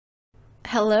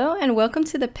Hello and welcome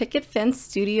to the Picket Fence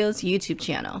Studios YouTube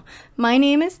channel. My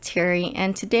name is Terry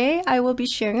and today I will be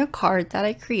sharing a card that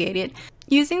I created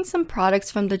using some products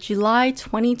from the July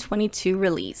 2022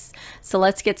 release. So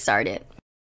let's get started.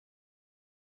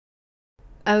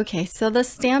 Okay, so the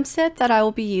stamp set that I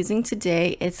will be using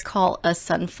today is called a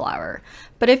sunflower.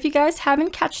 But if you guys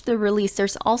haven't catched the release,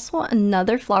 there's also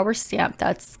another flower stamp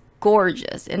that's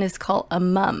gorgeous and it's called a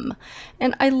mum.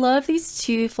 And I love these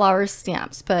two flower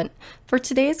stamps, but for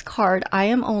today's card, I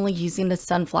am only using the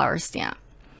sunflower stamp.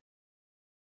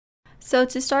 So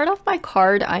to start off my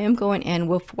card, I am going in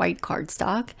with white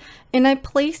cardstock and I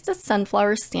placed the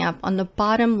sunflower stamp on the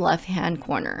bottom left hand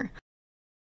corner.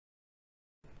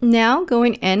 Now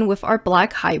going in with our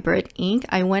black hybrid ink,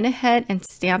 I went ahead and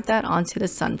stamped that onto the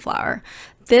sunflower.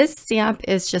 This stamp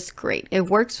is just great. It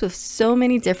works with so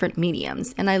many different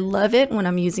mediums and I love it when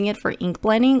I'm using it for ink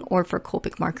blending or for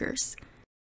Copic markers.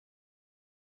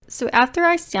 So after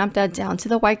I stamped that down to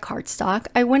the white cardstock,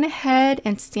 I went ahead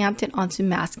and stamped it onto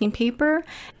masking paper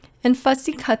and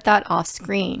fussy cut that off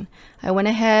screen. I went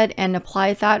ahead and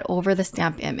applied that over the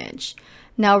stamp image.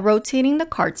 Now rotating the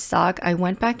cardstock, I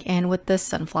went back in with the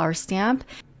sunflower stamp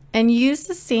and used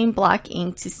the same black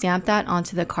ink to stamp that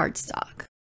onto the cardstock.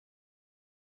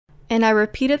 And I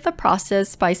repeated the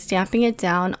process by stamping it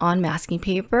down on masking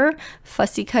paper,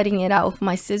 fussy cutting it out with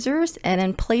my scissors, and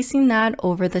then placing that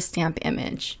over the stamp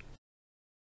image.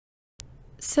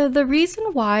 So the reason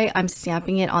why I'm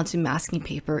stamping it onto masking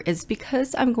paper is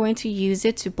because I'm going to use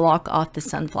it to block off the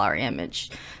sunflower image.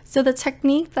 So the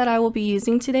technique that I will be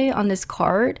using today on this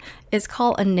card is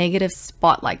called a negative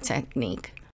spotlight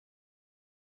technique.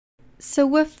 So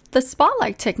with the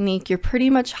spotlight technique, you're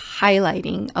pretty much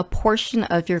highlighting a portion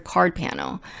of your card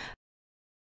panel.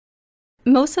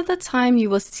 Most of the time you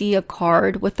will see a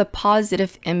card with a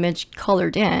positive image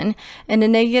colored in and the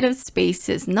negative space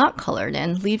is not colored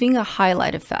in, leaving a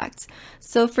highlight effect.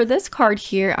 So for this card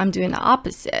here, I'm doing the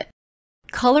opposite.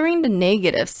 Coloring the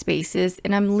negative spaces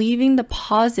and I'm leaving the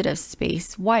positive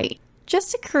space white,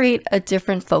 just to create a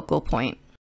different focal point.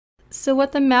 So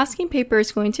what the masking paper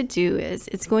is going to do is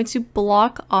it's going to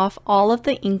block off all of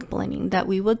the ink blending that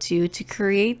we will do to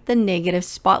create the negative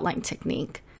spotlight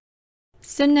technique.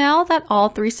 So now that all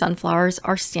three sunflowers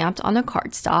are stamped on the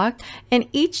cardstock and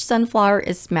each sunflower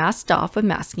is masked off with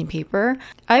masking paper,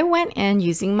 I went in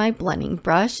using my blending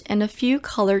brush and a few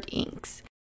colored inks.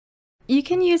 You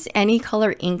can use any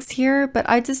color inks here, but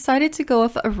I decided to go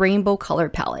with a rainbow color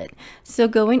palette. So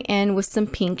going in with some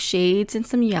pink shades and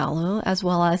some yellow, as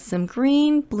well as some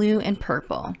green, blue, and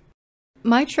purple.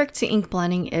 My trick to ink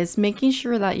blending is making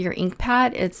sure that your ink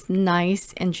pad is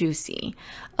nice and juicy.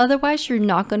 Otherwise, you're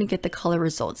not going to get the color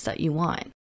results that you want.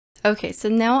 Okay, so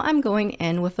now I'm going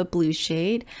in with a blue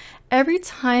shade. Every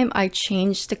time I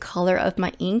change the color of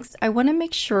my inks, I want to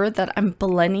make sure that I'm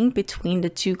blending between the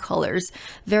two colors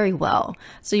very well.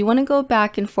 So you want to go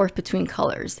back and forth between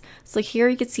colors. So here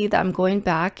you can see that I'm going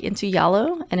back into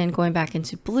yellow and then going back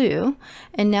into blue.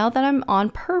 And now that I'm on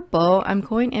purple, I'm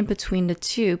going in between the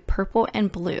two, purple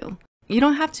and blue. You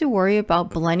don't have to worry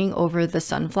about blending over the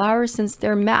sunflowers since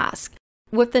they're masked.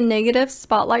 With the negative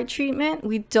spotlight treatment,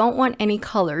 we don't want any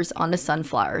colors on the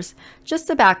sunflowers, just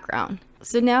the background.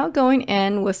 So now going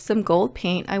in with some gold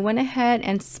paint, I went ahead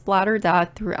and splattered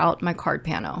that throughout my card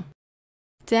panel.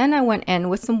 Then I went in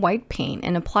with some white paint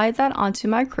and applied that onto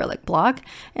my acrylic block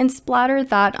and splattered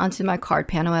that onto my card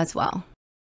panel as well.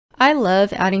 I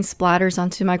love adding splatters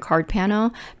onto my card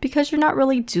panel because you're not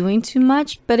really doing too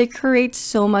much, but it creates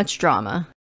so much drama.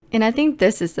 And I think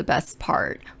this is the best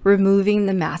part, removing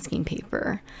the masking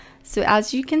paper. So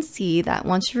as you can see that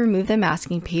once you remove the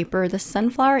masking paper, the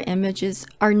sunflower images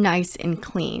are nice and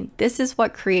clean. This is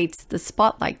what creates the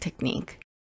spotlight technique.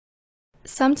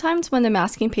 Sometimes when the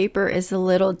masking paper is a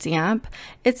little damp,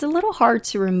 it's a little hard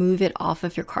to remove it off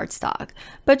of your cardstock,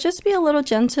 but just be a little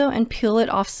gentle and peel it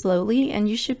off slowly and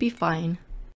you should be fine.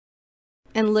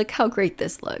 And look how great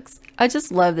this looks. I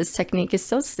just love this technique, it's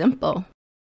so simple.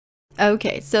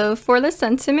 Okay, so for the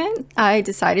sentiment, I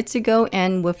decided to go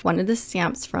in with one of the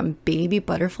stamps from Baby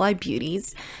Butterfly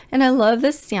Beauties. And I love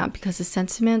this stamp because the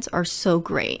sentiments are so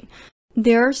great.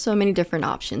 There are so many different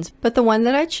options, but the one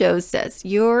that I chose says,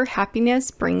 "Your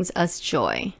happiness brings us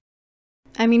joy."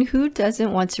 I mean, who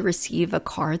doesn't want to receive a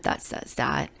card that says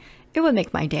that? It would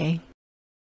make my day.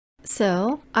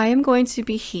 So I am going to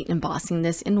be heat embossing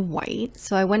this in white.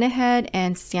 So I went ahead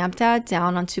and stamped that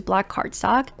down onto black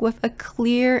cardstock with a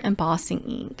clear embossing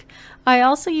ink. I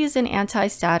also used an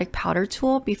anti-static powder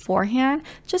tool beforehand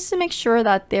just to make sure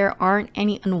that there aren't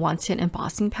any unwanted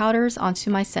embossing powders onto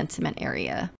my sentiment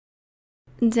area.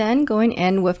 Then going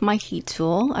in with my heat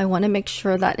tool, I want to make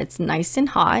sure that it's nice and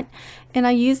hot, and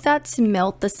I use that to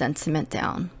melt the sentiment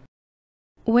down.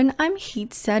 When I'm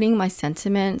heat setting my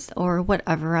sentiments or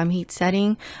whatever I'm heat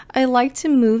setting, I like to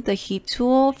move the heat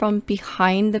tool from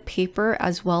behind the paper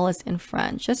as well as in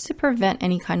front, just to prevent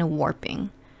any kind of warping.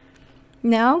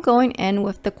 Now going in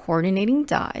with the coordinating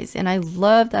dies, and I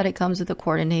love that it comes with the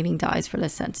coordinating dies for the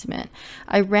sentiment.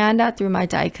 I ran that through my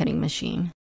die cutting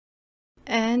machine.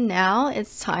 And now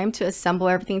it's time to assemble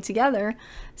everything together.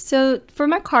 So for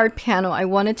my card panel, I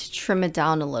wanted to trim it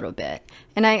down a little bit.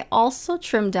 And I also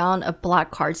trimmed down a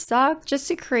black cardstock just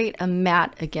to create a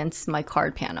mat against my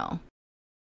card panel.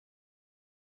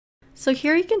 So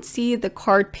here you can see the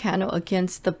card panel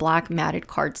against the black matted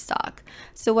cardstock.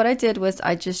 So what I did was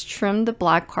I just trimmed the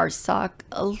black cardstock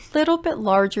a little bit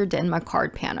larger than my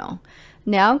card panel.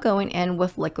 Now going in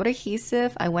with liquid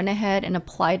adhesive, I went ahead and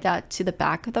applied that to the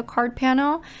back of the card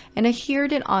panel and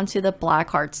adhered it onto the black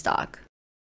cardstock.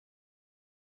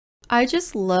 I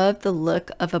just love the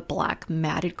look of a black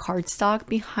matted cardstock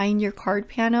behind your card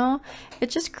panel.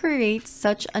 It just creates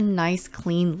such a nice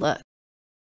clean look.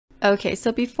 Okay,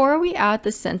 so before we add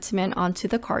the sentiment onto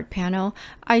the card panel,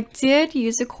 I did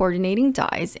use the coordinating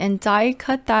dies and die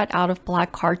cut that out of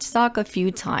black cardstock a few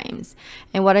times.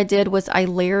 And what I did was I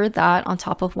layered that on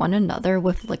top of one another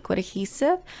with liquid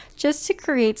adhesive just to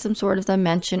create some sort of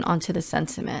dimension onto the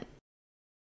sentiment.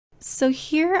 So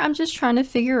here I'm just trying to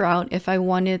figure out if I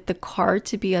wanted the card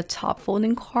to be a top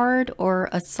folding card or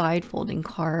a side folding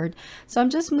card. So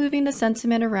I'm just moving the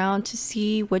sentiment around to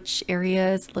see which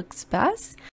areas looks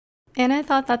best. And I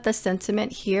thought that the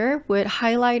sentiment here would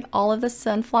highlight all of the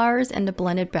sunflowers and the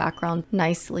blended background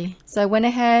nicely. So I went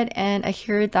ahead and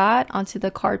adhered that onto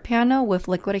the card panel with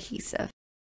liquid adhesive.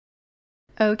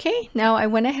 Okay, now I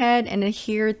went ahead and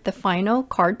adhered the final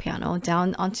card panel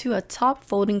down onto a top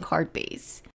folding card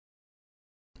base.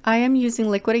 I am using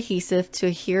liquid adhesive to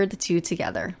adhere the two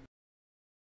together.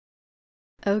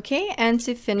 Okay, and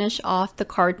to finish off the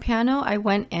card panel, I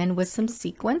went in with some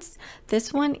sequins.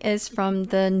 This one is from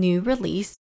the new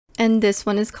release, and this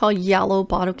one is called Yellow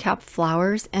Bottlecap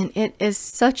Flowers, and it is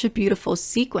such a beautiful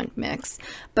sequin mix.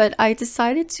 But I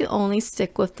decided to only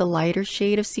stick with the lighter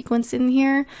shade of sequins in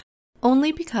here,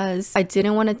 only because I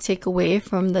didn't want to take away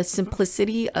from the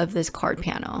simplicity of this card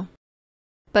panel.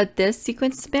 But this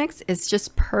sequence mix is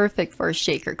just perfect for a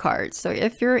shaker card. So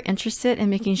if you're interested in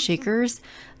making shakers,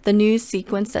 the new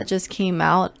sequins that just came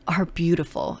out are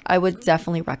beautiful. I would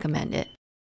definitely recommend it.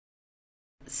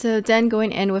 So then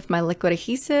going in with my liquid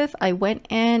adhesive, I went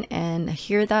in and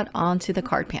adhered that onto the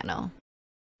card panel.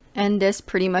 And this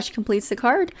pretty much completes the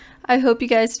card. I hope you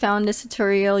guys found this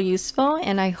tutorial useful,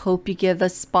 and I hope you give the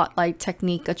spotlight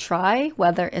technique a try,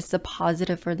 whether it's the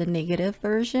positive or the negative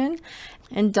version.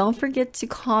 And don't forget to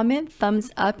comment,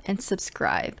 thumbs up, and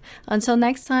subscribe. Until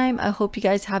next time, I hope you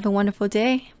guys have a wonderful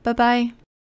day. Bye-bye.